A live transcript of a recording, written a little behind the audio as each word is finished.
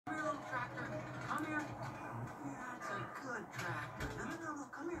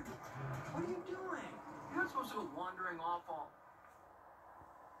wandering off all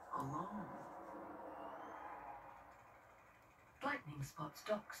alone. Lightning spots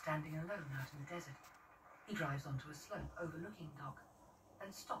Doc standing alone out in the desert. He drives onto a slope overlooking Doc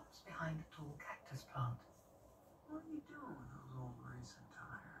and stops behind a tall cactus plant. What are you doing with those old racing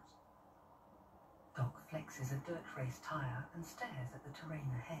tires? Doc flexes a dirt race tire and stares at the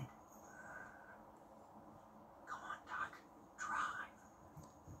terrain ahead. Come on, Doc. Drive.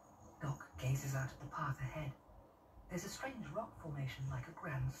 Doc gazes out at the path ahead. There's a strange rock formation like a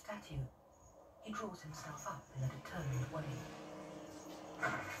grand statue. He draws himself up in a determined way.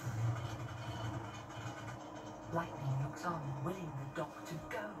 Lightning looks on, willing the Doc to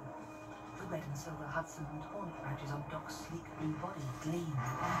go. The red and silver Hudson and Hornet badges on Doc's sleek blue body gleam.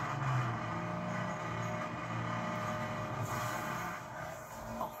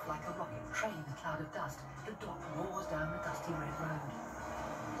 Off like a rocket, trailing a cloud of dust, the Doc roars down the dusty red road.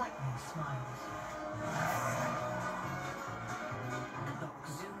 Lightning smiles. The Doc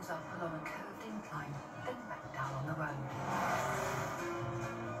zooms up along a curved incline, then back down on the road.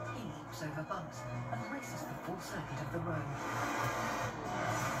 He leaps over bumps and races the full circuit of the road.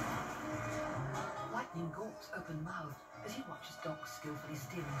 Lightning gawps open-mouthed as he watches Doc skillfully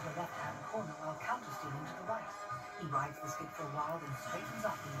steering to the left-hand corner while counter-steering to the right. He rides the skid for a while, then straightens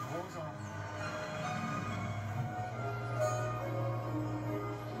up and roars on.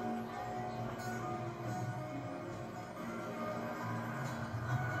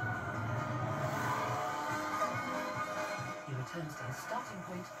 He returns to his starting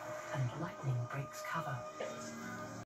point, and Lightning breaks cover.